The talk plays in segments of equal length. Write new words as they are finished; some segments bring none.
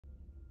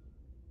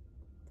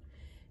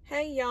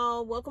Hey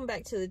y'all, welcome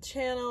back to the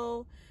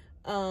channel.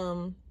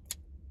 I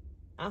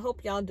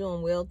hope y'all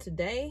doing well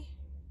today.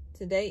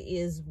 Today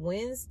is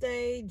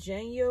Wednesday,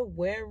 January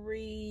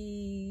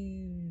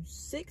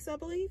 6th, I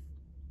believe.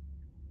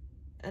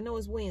 I know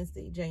it's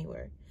Wednesday,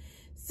 January.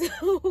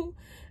 So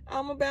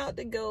I'm about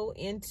to go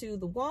into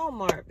the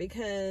Walmart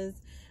because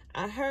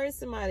I heard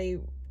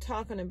somebody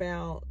talking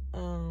about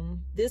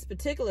this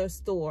particular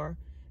store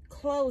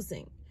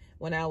closing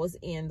when I was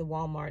in the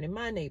Walmart in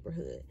my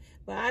neighborhood,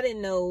 but I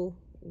didn't know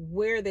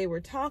where they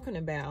were talking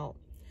about.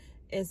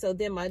 And so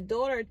then my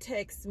daughter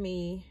texted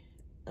me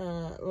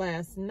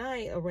last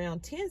night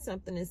around 10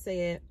 something and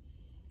said,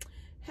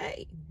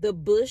 hey, the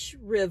Bush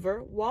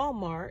River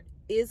Walmart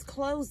is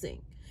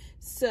closing.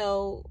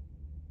 So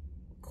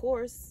of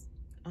course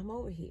I'm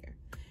over here,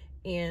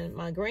 and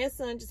my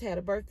grandson just had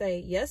a birthday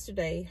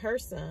yesterday, her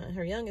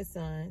youngest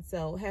son.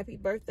 So happy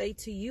birthday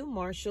to you,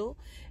 Marshall.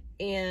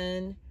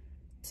 And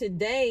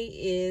today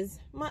is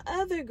my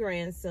other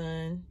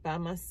grandson by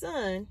my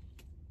son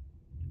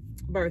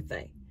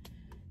birthday.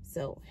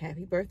 So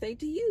happy birthday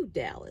to you,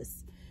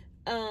 Dallas.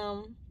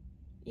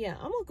 Yeah,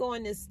 I'm gonna go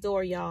in this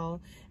store,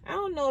 y'all. I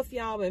don't know if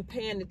y'all been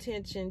paying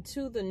attention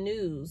to the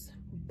news,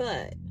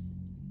 but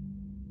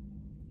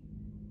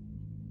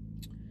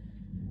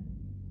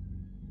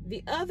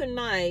the other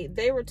night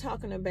they were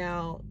talking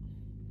about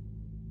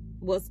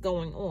what's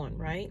going on,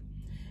 right?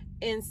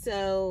 And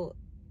so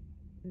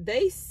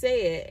they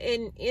said,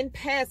 in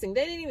passing,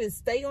 they didn't even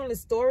stay on the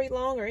story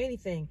long or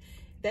anything.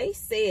 They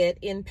said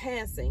in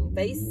passing,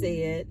 they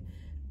said,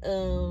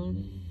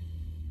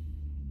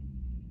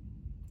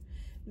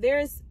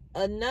 there's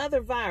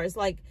another virus.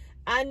 Like,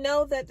 I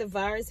know that the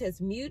virus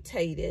has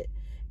mutated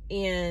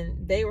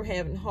and they were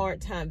having a hard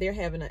time. They're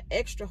having an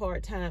extra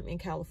hard time in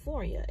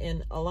California,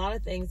 and a lot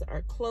of things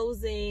are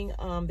closing.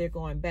 They're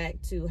going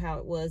back to how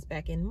it was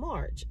back in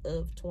March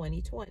of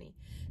 2020.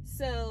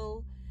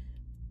 So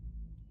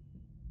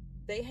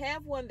they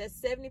have one that's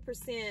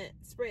 70%,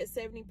 spread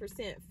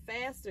 70%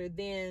 faster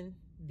than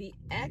the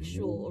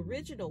actual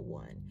original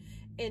one.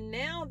 And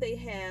now they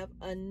have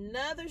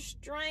another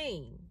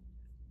strain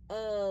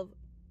of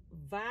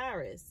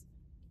virus,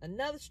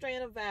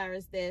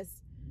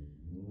 that's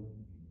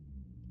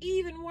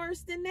even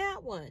worse than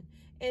that one.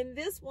 And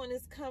this one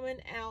is coming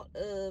out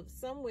of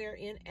somewhere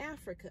in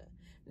Africa.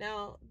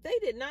 Now, they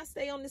did not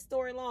stay on the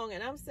story long,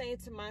 and I'm saying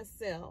to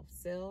myself,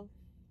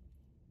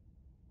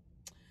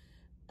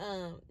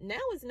 now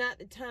is not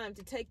the time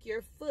to take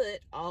your foot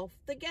off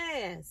the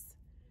gas.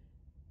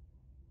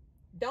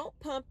 Don't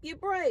pump your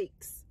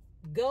brakes.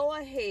 Go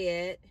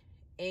ahead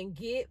and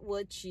get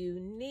what you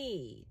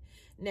need.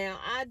 Now,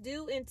 I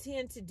do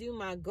intend to do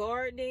my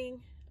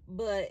gardening,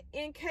 but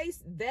in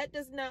case that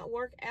does not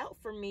work out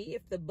for me,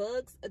 if the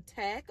bugs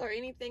attack or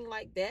anything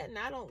like that, and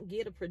I don't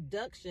get a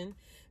production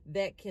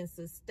that can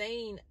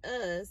sustain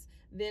us,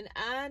 then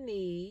I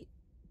need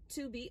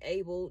to be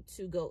able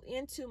to go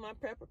into my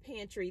prepper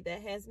pantry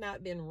that has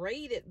not been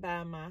raided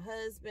by my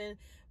husband,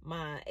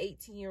 my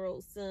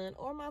 18-year-old son,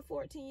 or my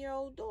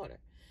 14-year-old daughter.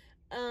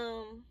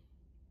 And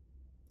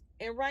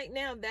right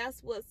now,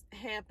 that's what's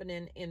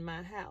happening in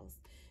my house.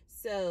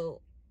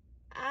 So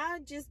I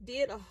just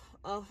did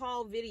a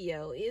haul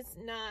video. It's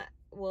not,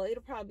 well,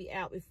 it'll probably be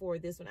out before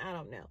this one, I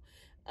don't know.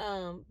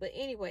 But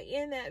anyway,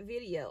 in that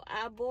video,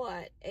 I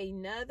bought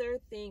another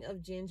thing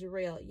of ginger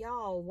ale.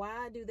 Y'all,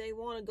 why do they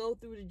want to go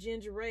through the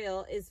ginger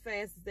ale as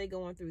fast as they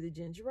going through the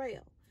ginger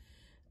ale?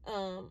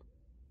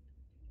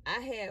 I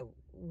had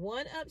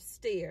one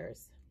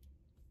upstairs.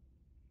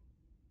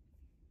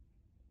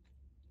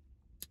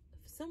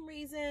 For some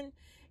reason,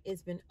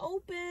 it's been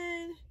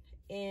open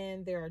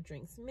and there are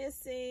drinks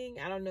missing.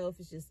 I don't know if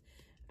it's just,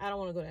 I don't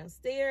want to go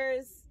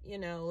downstairs, you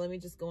know, let me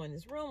just go in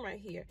this room right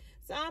here.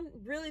 So I'm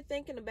really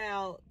thinking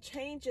about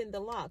changing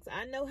the locks.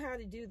 I know how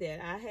to do that.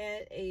 I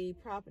had a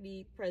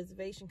property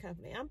preservation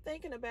company. I'm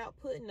thinking about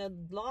putting a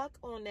lock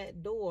on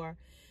that door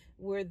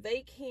where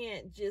they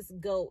can't just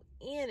go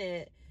in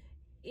it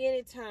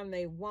anytime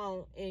they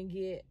want and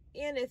get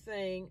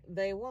anything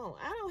they want.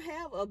 I don't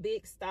have a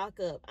big stock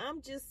up.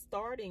 I'm just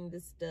starting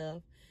this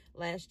stuff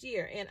last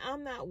year, and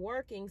I'm not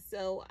working,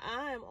 so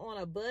I'm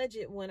on a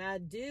budget when I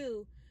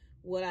do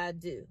what I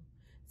do.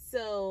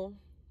 So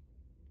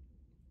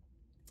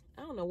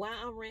I don't know why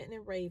I'm ranting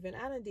and raving.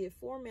 I done did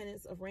 4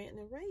 minutes of ranting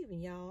and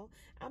raving, y'all.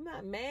 I'm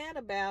not mad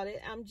about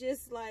it. I'm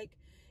just like,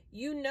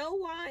 you know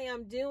why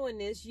I'm doing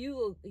this.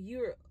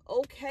 You're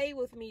okay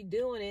with me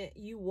doing it.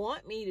 You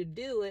want me to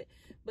do it,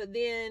 but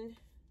then,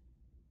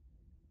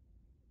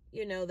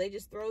 you know, they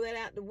just throw that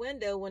out the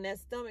window when that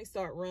stomach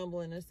start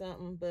rumbling or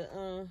something. But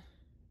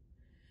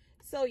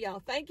so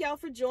y'all, thank y'all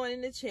for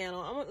joining the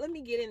channel. Let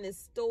me get in this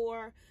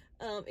store.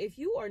 If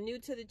you are new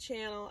to the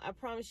channel, I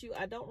promise you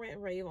I don't rant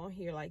and rave on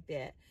here like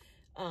that.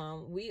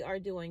 We are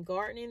doing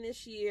gardening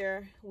this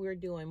year. We're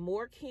doing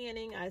more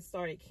canning. I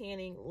started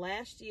canning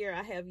last year.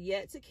 I have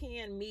yet to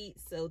can meat,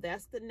 so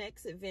that's the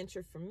next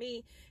adventure for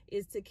me,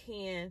 is to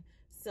can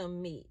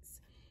some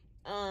meats.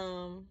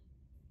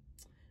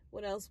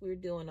 What else we're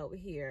doing over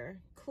here?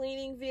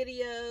 Cleaning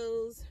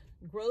videos,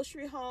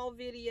 grocery haul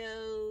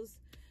videos,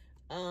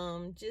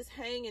 just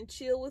hang and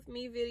chill with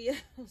me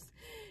videos,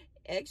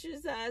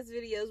 exercise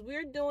videos.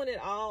 We're doing it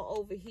all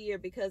over here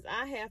because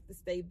I have to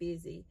stay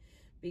busy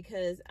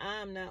because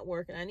I'm not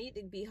working. I need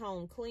to be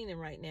home cleaning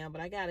right now,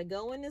 but I got to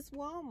go in this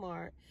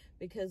Walmart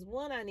because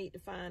one, I need to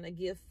find a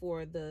gift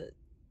for the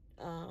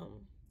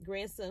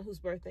grandson whose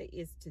birthday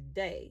is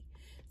today.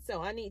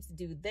 So I need to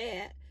do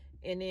that,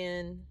 and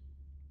then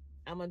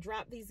I'm gonna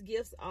drop these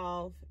gifts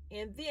off,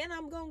 and then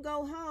I'm gonna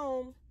go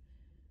home.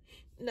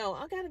 No,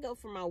 I gotta go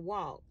for my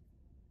walk.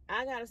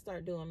 I gotta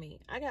start doing me.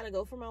 I gotta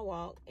go for my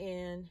walk,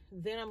 and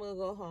then I'm gonna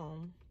go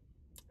home.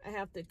 I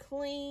have to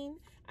clean.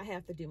 I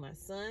have to do my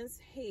son's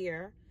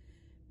hair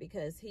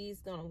because he's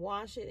gonna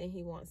wash it, and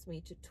he wants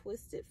me to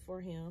twist it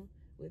for him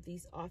with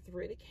these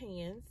arthritic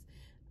hands.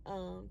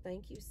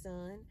 Thank you,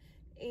 son.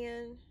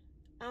 And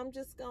I'm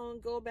just gonna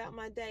go about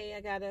my day.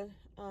 I gotta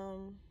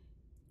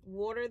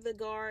water the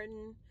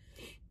garden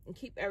and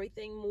keep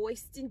everything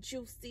moist and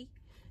juicy.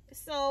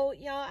 So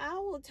y'all, I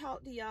will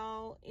talk to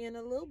y'all in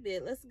a little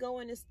bit. Let's go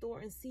in the store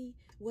and see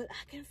what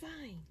I can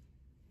find.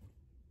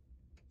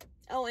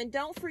 Oh, and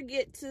don't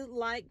forget to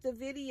like the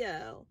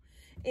video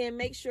and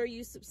make sure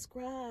you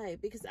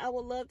subscribe because I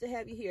would love to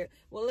have you here.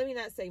 Well, let me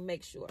not say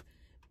make sure.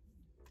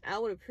 I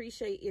would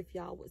appreciate if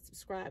y'all would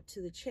subscribe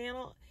to the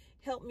channel.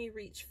 Help me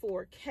reach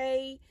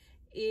 4K.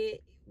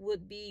 It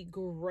would be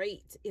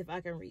great if I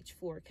can reach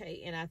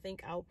 4K. And I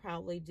think I'll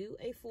probably do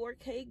a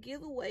 4K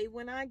giveaway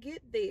when I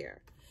get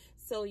there.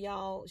 So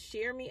y'all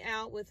share me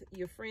out with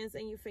your friends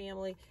and your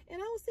family.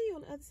 And I will see you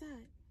on the other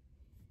side.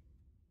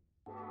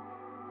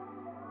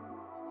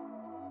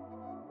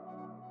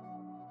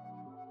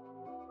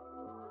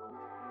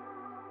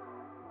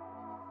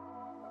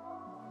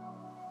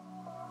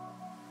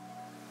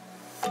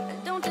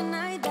 Don't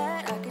deny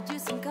that I could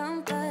use some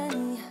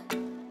company.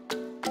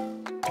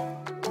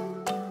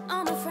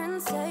 All my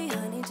friends say,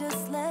 honey,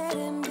 just let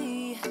him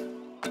be.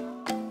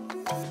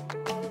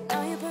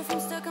 Now your perfume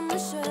stuck on my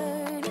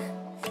shirt,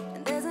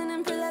 and there's an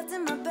empty left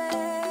in my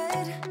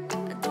bed.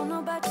 I don't know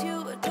about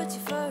you, I'd put you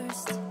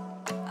first.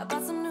 I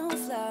bought some new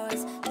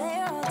flowers,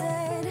 they're all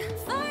dead.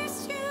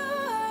 First you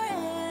are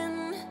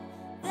in,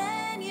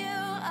 then you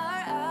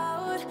are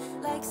out,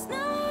 like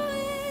snow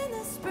in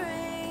the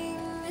spring.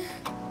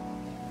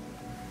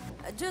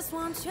 I just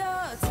want your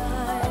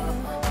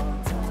time.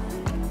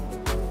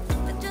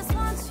 I just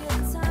want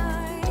your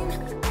time.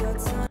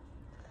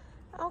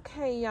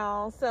 Okay,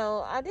 y'all.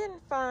 So I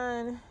didn't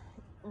find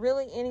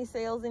really any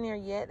sales in there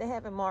yet. They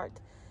haven't marked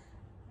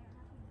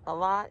a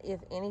lot, if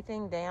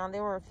anything, down.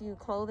 There were a few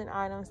clothing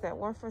items that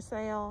were for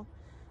sale,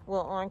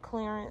 well, on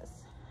clearance,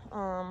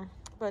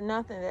 but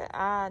nothing that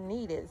I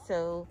needed.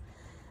 So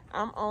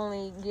I'm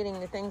only getting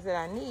the things that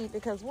I need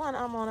because, one,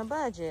 I'm on a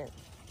budget.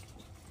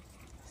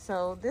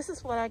 So this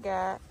is what I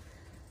got.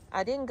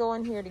 I didn't go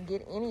in here to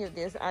get any of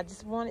this. I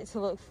just wanted to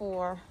look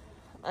for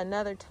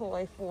another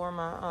toy for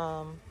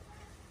my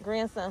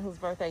grandson whose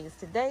birthday is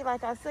today,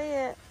 like I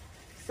said.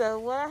 So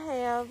what I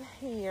have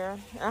here,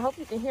 I hope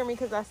you can hear me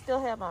because I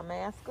still have my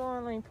mask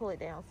on. Let me pull it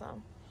down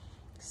some.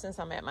 Since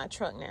I'm at my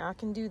truck now, I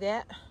can do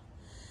that.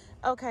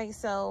 Okay,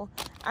 so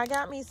I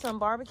got me some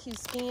barbecue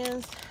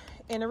skins.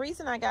 And the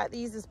reason I got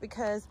these is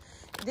because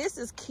this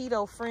is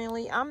keto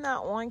friendly. I'm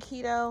not on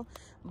keto,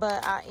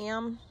 but I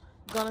am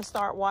gonna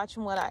start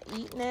watching what I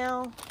eat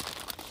now.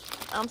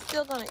 I'm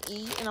still gonna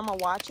eat and I'm gonna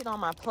watch it on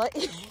my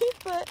plate,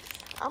 but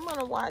I'm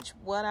gonna watch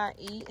what I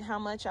eat, how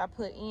much I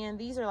put in.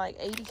 These are like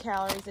 80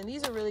 calories and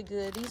these are really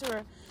good. These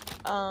are,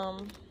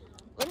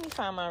 let me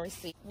find my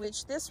receipt,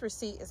 which this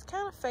receipt is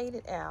kind of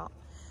faded out.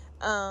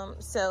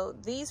 So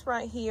these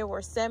right here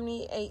were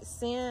 78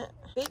 cents.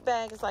 Big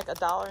bag is like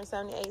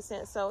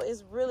 $1.78, so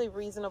it's really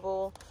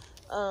reasonable.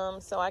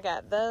 So I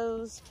got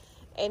those,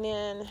 and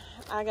then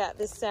I got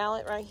this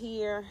salad right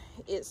here.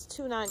 It's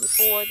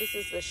 $2.94. This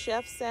is the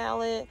chef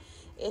salad.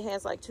 It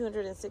has like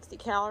 260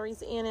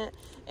 calories in it,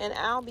 and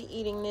I'll be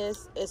eating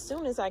this as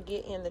soon as I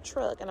get in the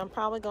truck, and I'm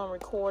probably gonna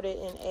record it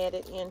and add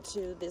it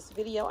into this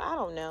video. I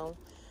don't know,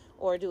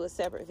 or do a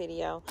separate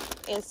video.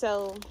 And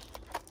so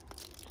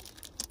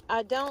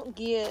I don't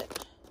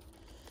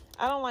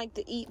like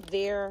to eat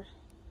their,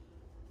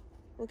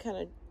 what kind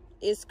of,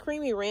 it's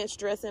creamy ranch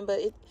dressing, but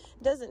it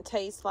doesn't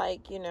taste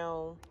like, you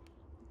know,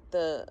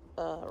 the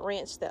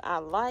ranch that I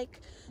like.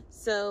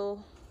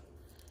 So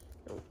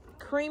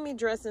creamy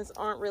dressings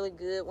aren't really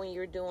good when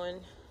you're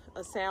doing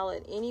a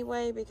salad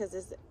anyway, because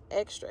it's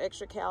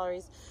extra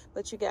calories.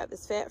 But you got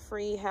this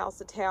fat-free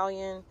House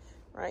Italian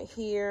right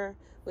here,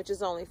 which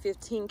is only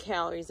 15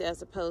 calories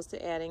as opposed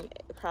to adding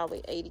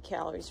probably 80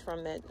 calories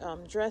from that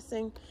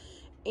dressing.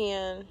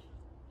 And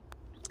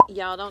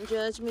y'all don't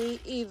judge me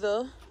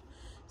either.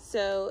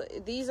 So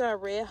these are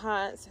Red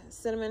Hot's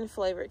cinnamon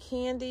flavored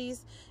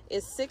candies.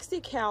 It's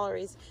 60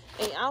 calories.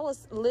 And I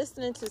was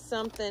listening to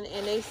something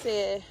and they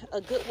said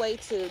a good way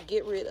to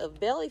get rid of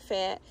belly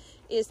fat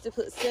is to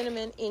put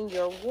cinnamon in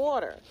your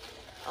water.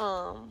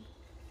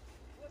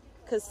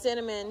 Because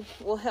cinnamon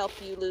will help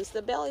you lose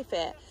the belly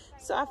fat.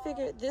 So I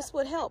figured this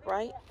would help,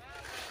 right?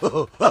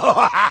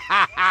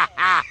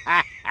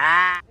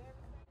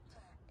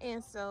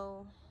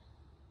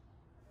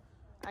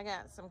 I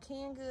got some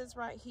canned goods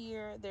right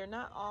here. They're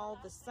not all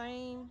the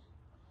same.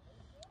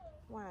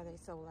 Why are they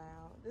so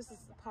loud? This is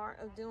the part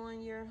of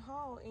doing your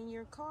haul in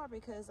your car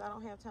because I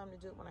don't have time to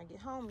do it when I get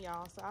home,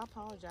 y'all. So I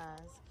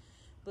apologize.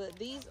 But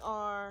these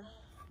are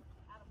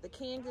the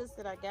canned goods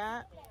that I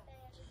got.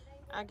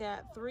 I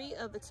got 3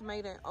 of the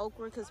tomato and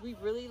okra because we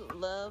really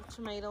love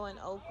tomato and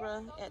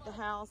okra at the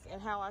house. And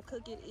how I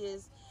cook it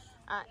is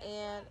I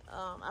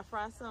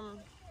fry some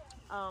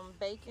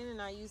bacon,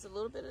 and I use a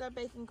little bit of that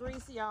bacon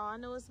grease, y'all. I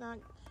know it's not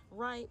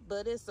right,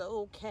 but it's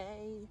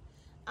okay.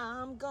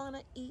 I'm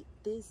gonna eat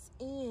this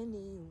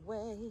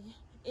anyway.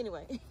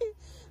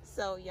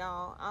 So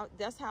y'all,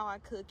 that's how I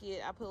cook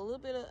it. I put a little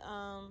bit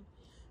of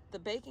the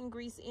bacon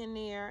grease in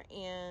there,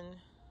 and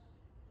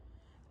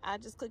I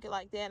just cook it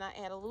like that. And I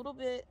add a little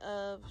bit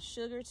of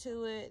sugar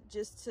to it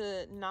just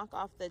to knock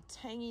off the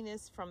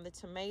tanginess from the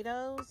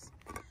tomatoes.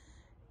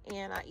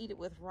 And I eat it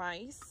with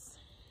rice.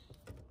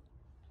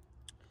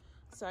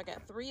 So I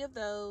got 3 of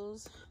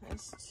those.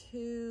 That's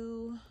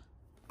 2.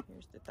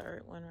 Here's the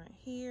 3rd one right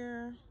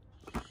here.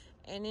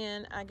 And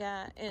then I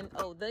got, and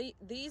oh,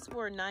 these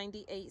were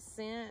 98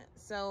 cents.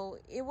 So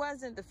it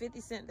wasn't the 50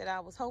 cent that I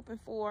was hoping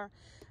for,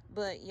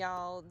 but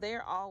y'all,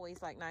 they're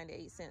always like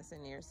 98 cents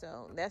in there.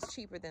 So that's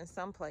cheaper than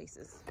some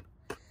places.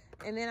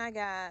 And then I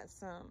got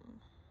some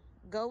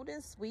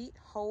golden sweet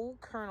whole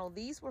kernel.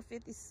 These were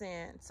 50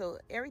 cents. So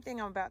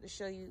everything I'm about to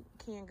show you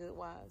canned good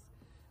wise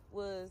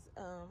was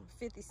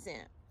 50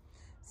 cents.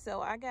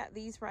 So I got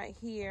these right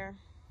here.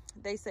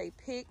 They say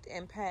picked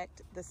and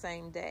packed the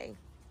same day.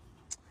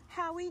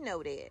 How we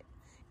know that?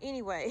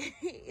 Anyway,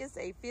 it's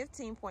a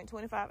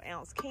 15.25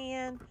 ounce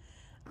can.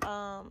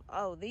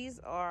 Oh, these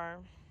are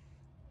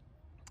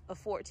a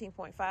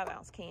 14.5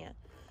 ounce can.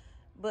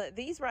 But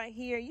these right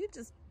here, you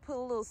just put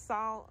a little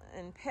salt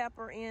and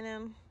pepper in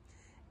them.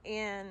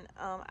 And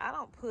I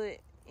don't put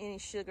any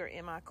sugar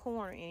in my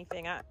corn or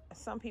anything.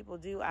 Some people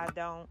do, I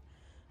don't.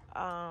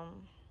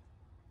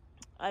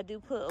 I do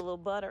put a little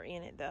butter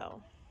in it though.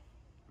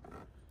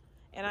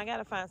 And I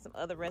gotta find some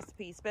other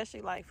recipes,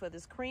 especially like for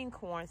this cream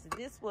corn. So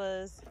this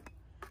was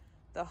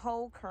the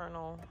whole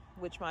kernel,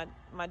 which my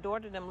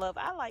daughter them love.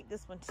 I like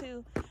this one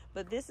too,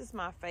 but this is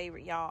my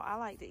favorite, y'all. I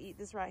like to eat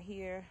this right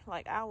here.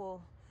 Like I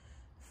will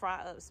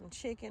fry up some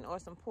chicken or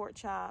some pork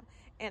chop,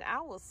 and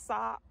I will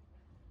sop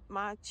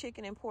my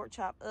chicken and pork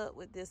chop up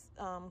with this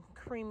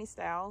creamy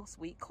style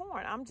sweet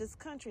corn. I'm just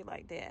country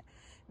like that.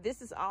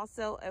 This is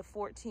also a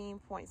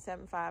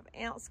 14.75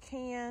 ounce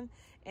can,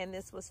 and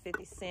this was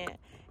 50 cents.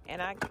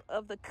 And I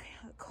of the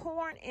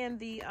corn and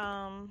the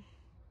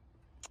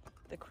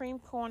cream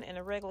corn and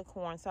the regular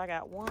corn. So I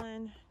got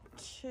 1,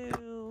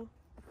 2,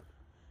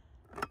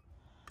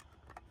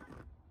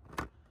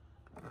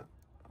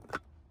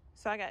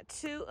 so I got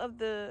 2 of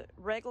the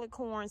regular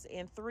corns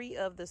and 3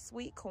 of the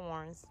sweet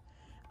corns,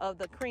 of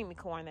the creamy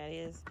corn, that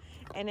is.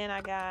 And then I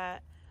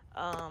got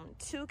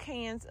 2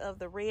 cans of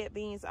the red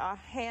beans. I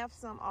have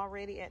some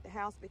already at the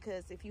house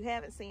because if you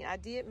haven't seen, I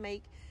did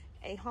make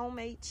a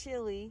homemade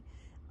chili.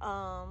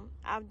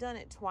 I've done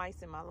it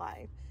twice in my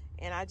life,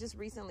 and I just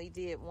recently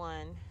did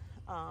one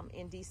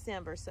in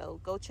December. So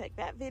go check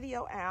that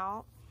video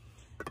out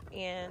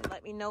and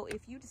let me know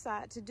if you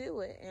decide to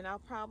do it, and I'll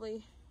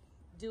probably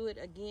do it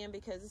again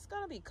because it's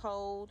gonna be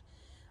cold.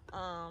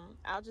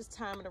 I'll just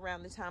time it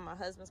around the time my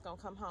husband's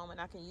gonna come home, and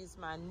I can use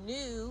my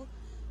new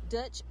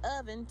Dutch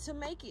oven to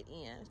make it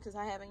in because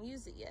I haven't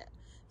used it yet.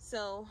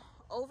 So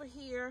over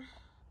here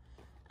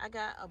I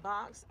got a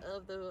box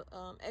of the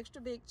extra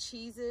big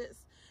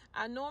Cheez-Its.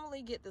 I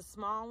normally get the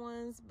small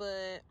ones,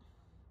 but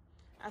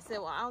I said,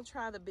 well, I'll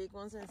try the big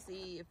ones and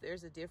see if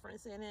there's a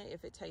difference in it,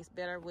 if it tastes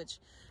better, which,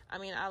 I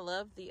mean, I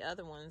love the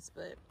other ones,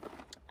 but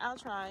I'll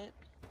try it.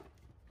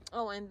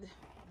 Oh, and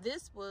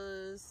this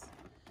was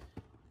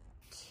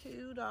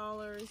 $2,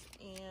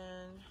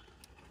 and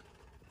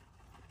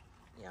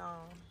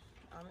y'all,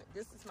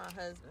 this is my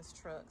husband's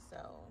truck, so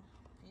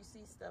if you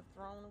see stuff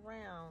thrown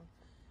around,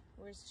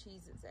 where's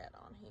Cheez-Its at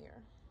on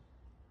here?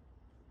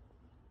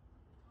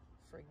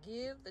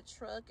 Forgive the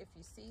truck if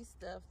you see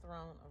stuff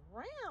thrown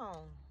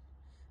around.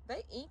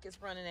 The ink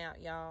is running out,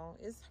 y'all.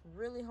 It's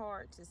really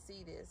hard to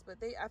see this, but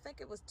I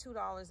think it was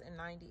 $2.98.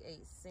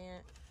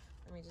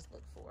 Let me just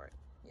look for it.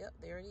 Yep,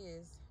 there it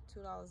is,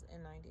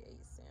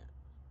 $2.98.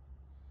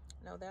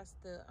 No, that's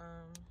the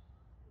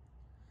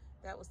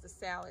that was the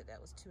salad. That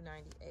was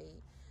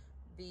 $2.98.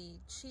 The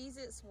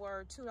Cheez-Its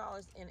were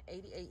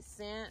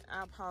 $2.88.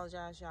 I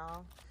apologize,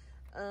 y'all.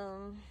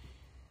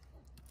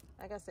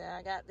 Like I said,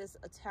 I got this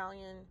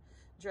Italian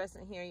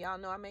dressing here. Y'all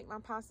know I make my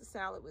pasta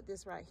salad with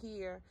this right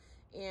here,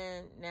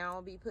 and now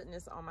I'll be putting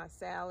this on my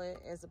salad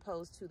as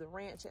opposed to the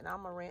ranch. And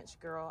I'm a ranch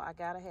girl. I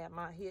gotta have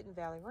my Hidden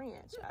Valley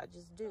ranch. I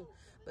just do.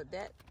 But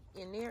that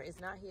in there is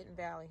not Hidden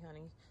Valley,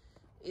 honey.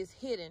 It's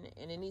hidden,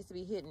 and it needs to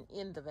be hidden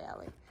in the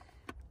valley.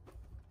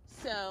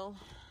 So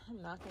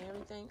I'm knocking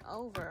everything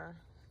over.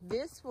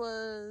 This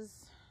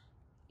was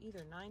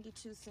either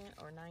 92 cents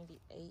or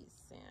 98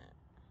 cents.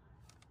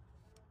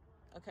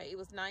 Okay, it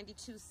was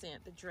 92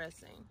 cents, the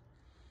dressing.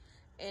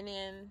 And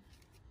then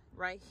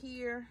Right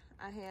here,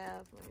 I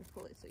have, let me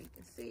pull it so you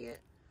can see it.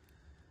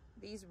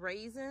 These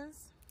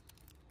raisins.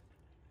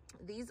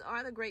 These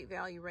are the Great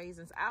Value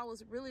raisins. I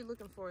was really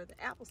looking for the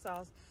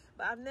applesauce,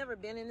 but I've never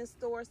been in this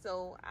store,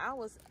 so I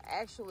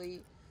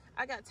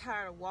got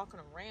tired of walking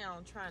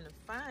around trying to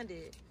find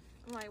it.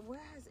 I'm like, why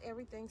is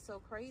everything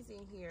so crazy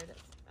in here?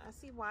 I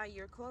see why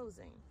you're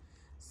closing.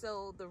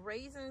 So the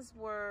raisins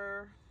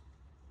were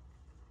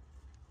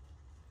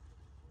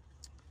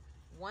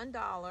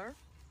 $1.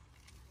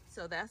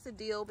 So that's a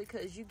deal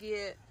because you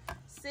get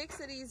 6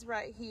 of these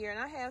right here, and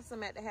I have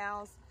some at the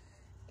house.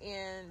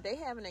 And they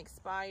haven't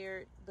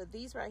expired, but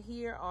these right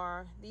here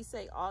these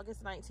say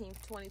August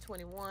 19th,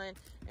 2021.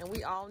 And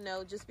we all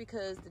know just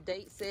because the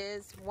date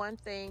says one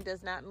thing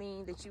does not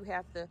mean that you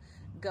have to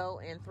go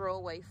and throw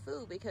away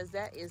food, because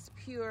that is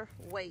pure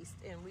waste.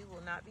 And we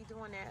will not be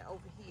doing that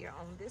over here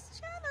on this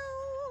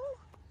channel.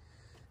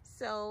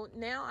 So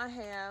now I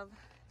have,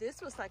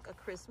 this was like a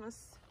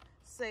Christmas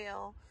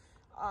sale.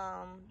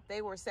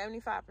 They were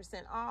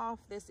 75% off.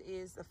 This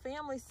is the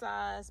family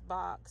size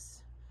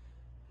box.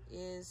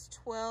 Is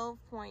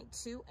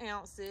 12.2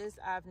 ounces.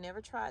 I've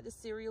never tried the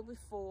cereal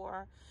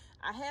before.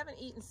 I haven't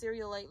eaten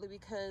cereal lately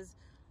because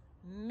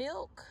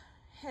milk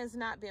has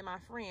not been my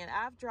friend.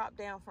 I've dropped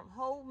down from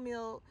whole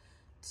milk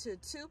to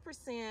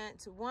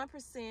 2% to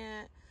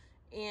 1%,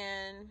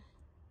 and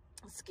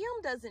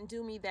skim doesn't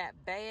do me that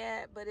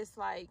bad, but it's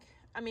like,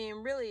 I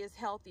mean, really it's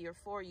healthier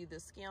for you, the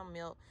skim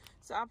milk.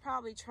 So I'll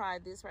probably try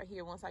this right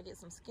here once I get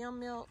some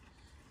skim milk.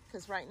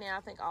 Because right now,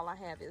 I think all I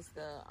have is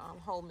the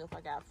whole milk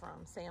I got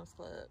from Sam's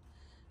Club.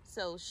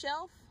 So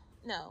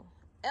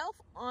Elf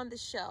on the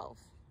Shelf.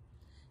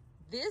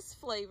 This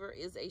flavor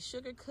is a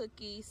sugar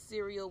cookie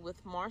cereal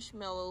with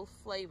marshmallow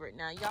flavored.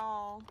 Now,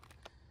 y'all,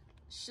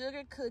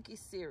 sugar cookie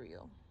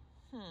cereal.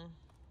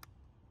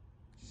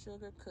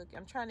 Sugar cookie.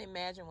 I'm trying to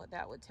imagine what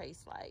that would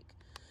taste like.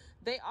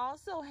 They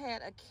also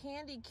had a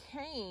candy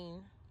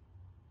cane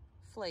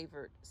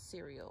flavored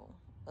cereal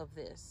of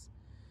this.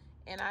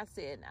 And I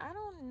said, I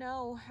don't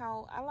know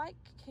how, I like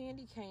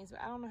candy canes,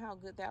 but I don't know how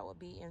good that would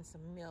be in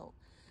some milk.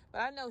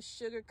 But I know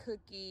sugar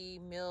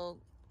cookie, milk,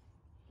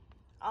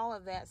 all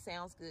of that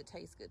sounds good,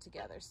 tastes good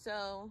together.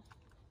 So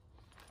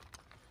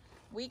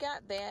we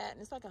got that, and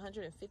it's like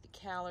 150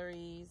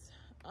 calories.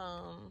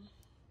 I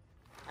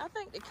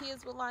think the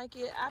kids would like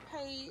it. I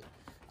paid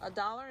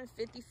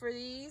 $1.50 for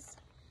these.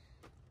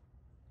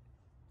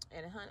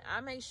 And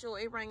I made sure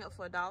it rang up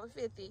for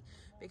 $1.50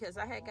 because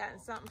I had gotten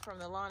something from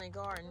the Lawn and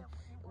Garden.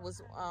 It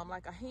was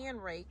like a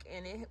hand rake,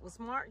 and it was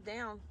marked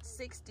down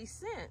 60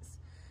 cents.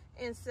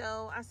 And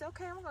so I said,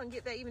 okay, I'm going to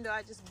get that, even though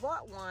I just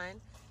bought one.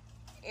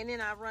 And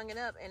then I rung it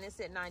up, and it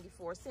said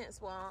 94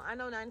 cents. Well, I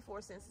know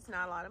 94 cents is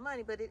not a lot of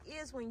money, but it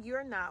is when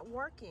you're not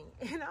working,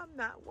 and I'm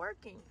not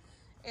working.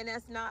 And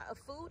that's not a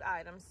food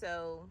item,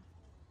 so,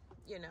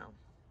 you know.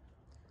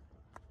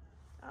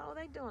 Oh,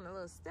 they doing a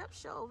little step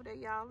show over there,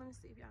 y'all. Let me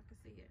see if y'all can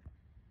see it.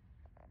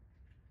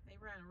 They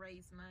run to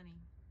raise money.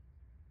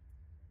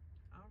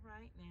 All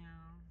right,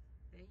 now.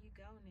 There you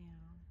go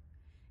now.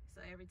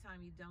 So every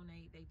time you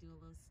donate, they do a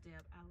little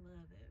step. I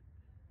love it.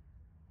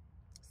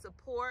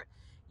 Support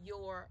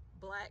your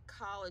Black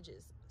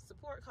colleges.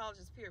 Support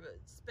colleges, period, but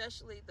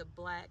especially the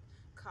Black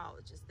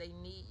colleges. They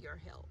need your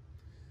help.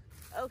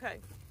 Okay.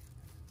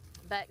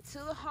 Back to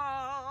the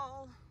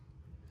haul.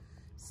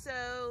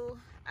 So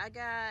I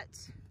got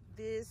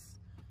this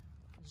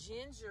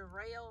ginger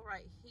ale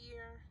right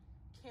here,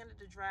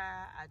 Canada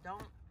Dry. I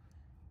don't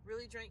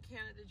really drink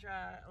Canada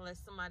Dry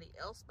unless somebody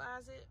else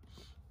buys it.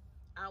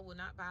 I will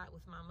not buy it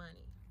with my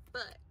money.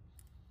 But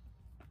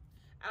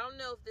I don't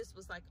know if this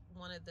was like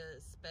one of the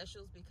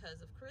specials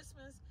because of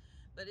Christmas,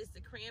 but it's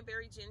the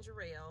cranberry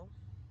ginger ale.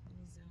 Let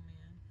me zoom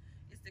in.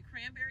 It's the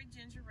cranberry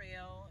ginger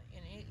ale,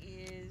 and it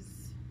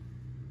is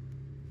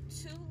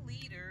 2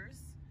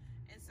 liters.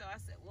 And so I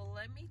said, well,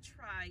 let me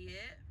try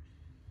it.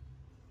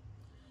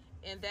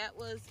 And that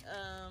was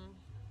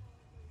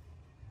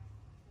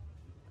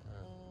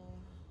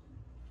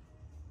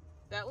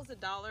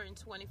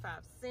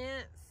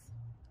 $1.25.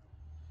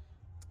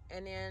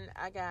 And then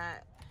I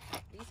got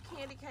these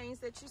candy canes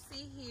that you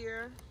see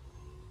here.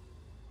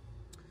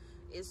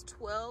 It's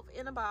 12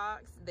 in a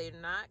box. They're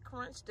not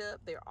crunched up.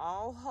 They're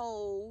all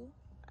whole.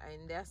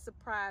 And that's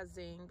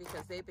surprising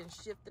because they've been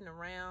shifting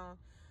around.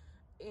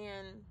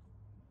 And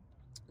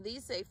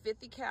these say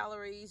 50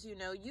 calories. You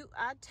know,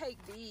 I take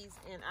these,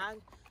 and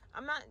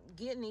I'm not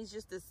getting these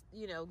just to,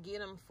 you know, get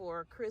them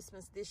for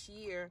Christmas this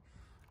year.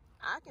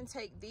 I can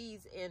take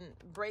these and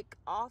break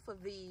off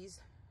of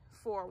these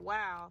for a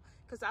while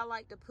because I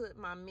like to put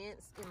my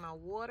mints in my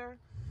water.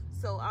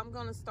 So I'm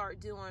going to start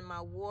doing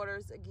my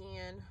waters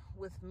again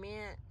with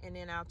mint, and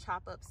then I'll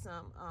chop up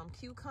some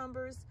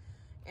cucumbers,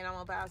 and I'm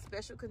going to buy a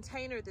special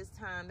container this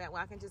time. That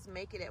way I can just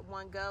make it at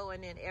one go,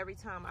 and then every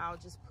time I'll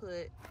just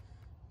put,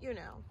 you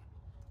know,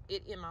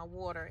 it in my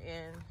water,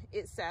 and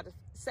it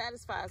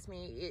satisfies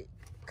me. It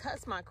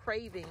cuts my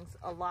cravings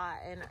a lot.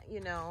 And you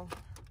know,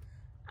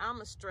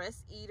 I'm a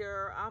stress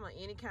eater. I'm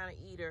any kind of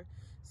eater.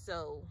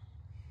 So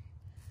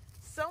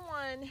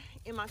someone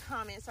in my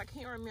comments, I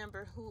can't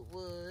remember who it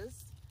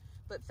was,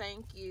 but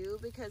thank you,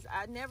 because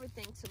I never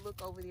think to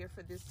look over there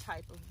for this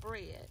type of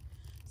bread.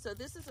 So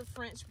this is a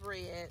French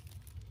bread,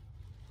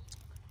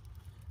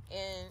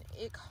 and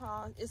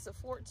it's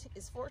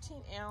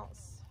 14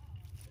 ounce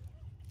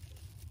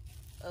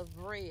of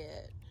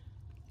bread.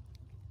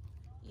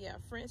 Yeah,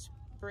 French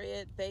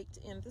bread baked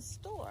in the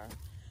store,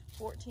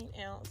 14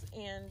 ounce,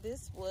 and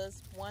this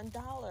was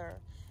 $1.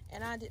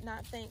 And I did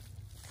not think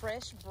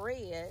fresh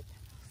bread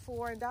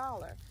for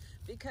 $1,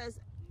 because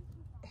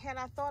had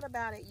I thought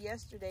about it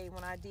yesterday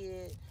when I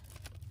did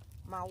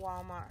my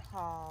Walmart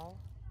haul,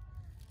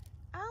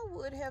 I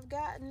would have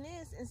gotten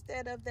this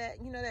instead of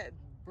that, you know, that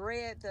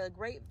bread, the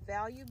Great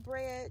Value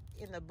bread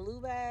in the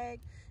blue bag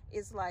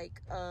is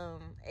like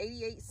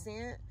 88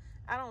 cents.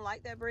 I don't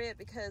like that bread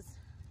because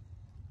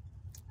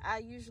I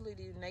usually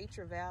do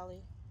Nature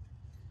Valley,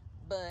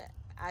 but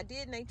I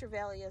did Nature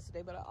Valley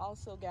yesterday, but I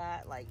also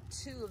got like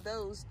 2 of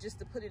those just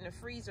to put in the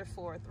freezer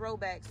for a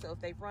throwback. So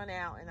if they run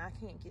out and I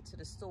can't get to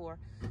the store,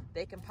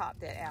 they can pop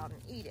that out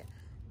and eat it.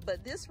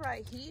 But this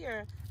right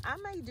here, I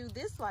may do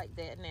this like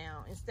that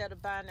now instead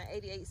of buying the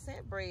 88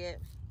 cent bread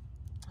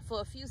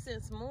for a few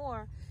cents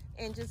more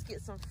and just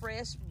get some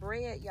fresh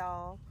bread,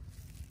 y'all.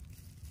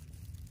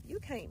 You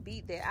can't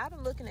beat that. I've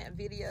been looking at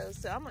videos,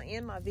 so I'm gonna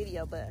end my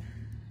video, but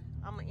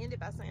I'm gonna end it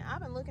by saying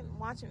I've been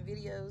watching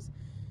videos,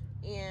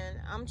 and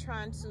I'm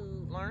trying to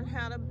learn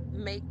how to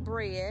make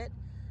bread.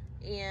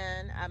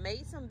 And I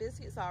made some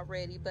biscuits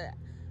already, but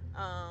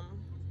I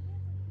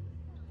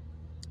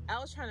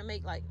was trying to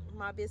make like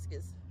my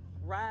biscuits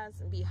rise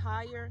and be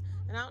higher,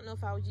 and I don't know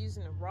if I was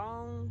using the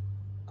wrong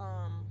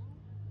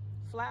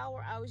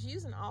flour. I was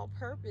using all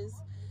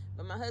purpose,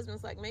 but my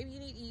husband's like, maybe you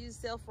need to use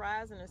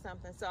self-rising or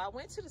something. So I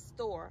went to the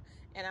store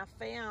and I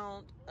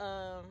found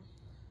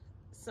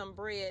some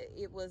bread.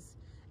 It was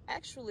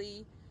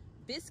actually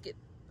biscuit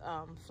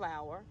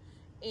flour,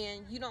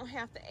 and you don't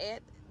have to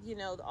add, you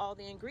know, all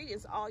the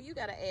ingredients. All you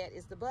got to add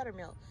is the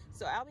buttermilk.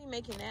 So I'll be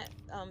making that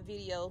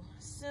video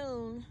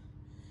soon,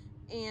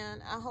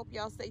 and I hope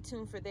y'all stay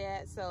tuned for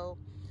that. So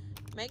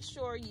make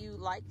sure you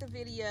like the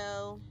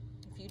video.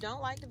 If you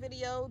don't like the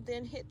video,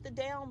 then hit the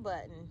down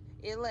button.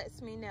 It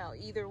lets me know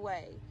either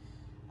way.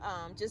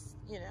 Just,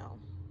 you know,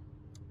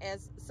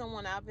 as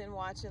someone I've been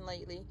watching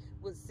lately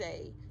would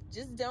say,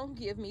 just don't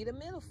give me the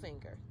middle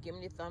finger. Give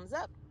me the thumbs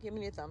up, give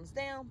me the thumbs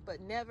down, but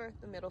never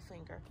the middle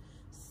finger.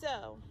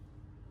 So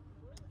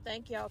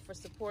thank y'all for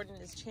supporting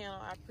this channel.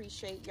 I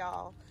appreciate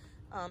y'all.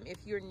 If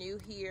you're new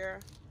here,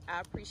 I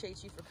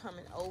appreciate you for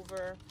coming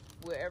over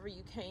wherever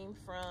you came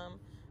from.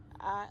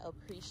 I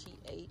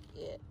appreciate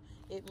it.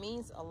 It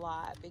means a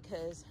lot,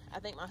 because I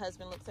think my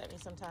husband looks at me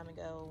sometime and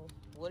go,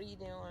 what are you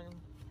doing?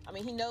 I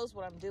mean, he knows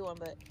what I'm doing,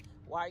 but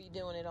why are you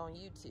doing it on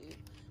YouTube?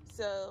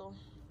 So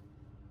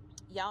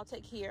y'all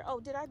take care. Oh,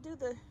 did I do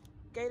the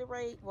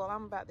Gatorade? Well,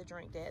 I'm about to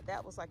drink that.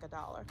 That was like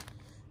 $1,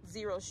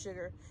 0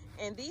 sugar.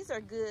 And these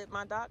are good.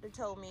 My doctor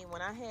told me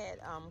when I had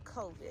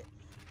COVID,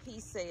 he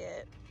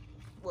said,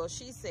 well,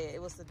 she said,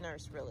 it was the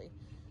nurse really,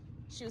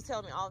 she was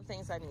telling me all the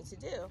things I need to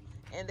do.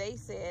 And they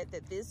said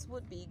that this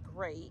would be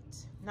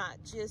great, not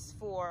just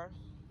for,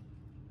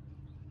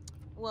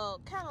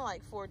 well, kind of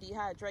like for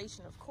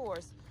dehydration, of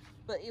course,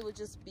 but it would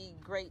just be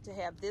great to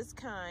have this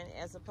kind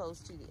as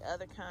opposed to the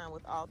other kind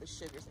with all the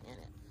sugars in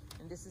it.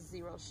 And this is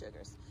 0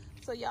 sugars.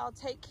 So y'all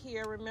take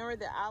care. Remember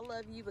that I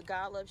love you, but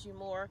God loves you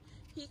more.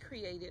 He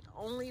created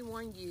only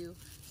one you.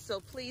 So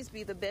please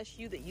be the best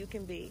you that you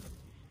can be.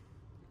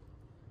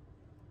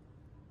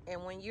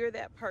 And when you're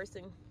that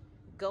person,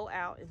 go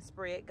out and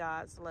spread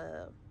God's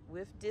love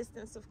with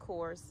distance, of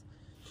course.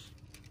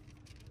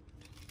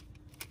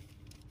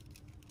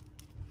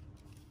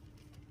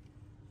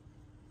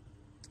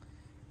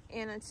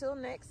 And until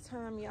next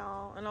time,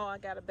 y'all, I know I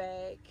got a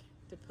bag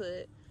to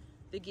put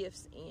the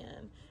gifts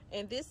in.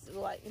 And this,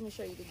 like, let me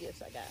show you the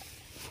gifts I got.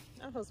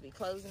 I'm supposed to be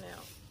closing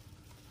out.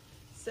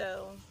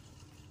 So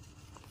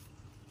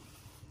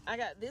I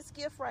got this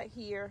gift right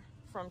here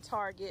from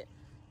Target.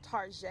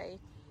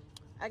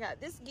 I got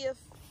this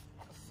gift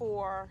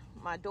for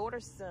my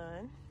daughter's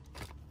son,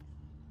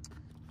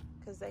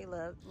 because they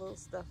love little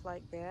stuff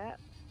like that.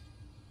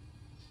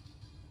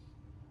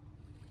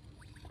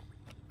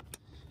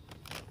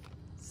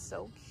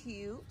 So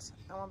cute.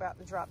 I'm about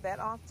to drop that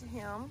off to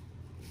him.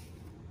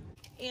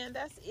 And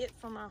that's it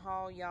for my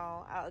haul,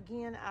 y'all.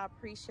 Again, I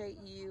appreciate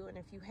you. And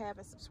if you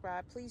haven't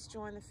subscribed, please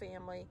join the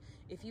family.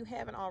 If you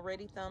haven't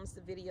already, thumbs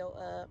the video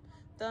up.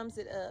 Thumbs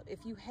it up.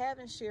 If you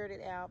haven't shared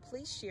it out,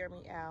 please share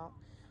me out.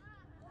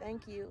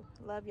 Thank you.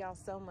 Love y'all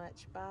so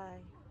much. Bye.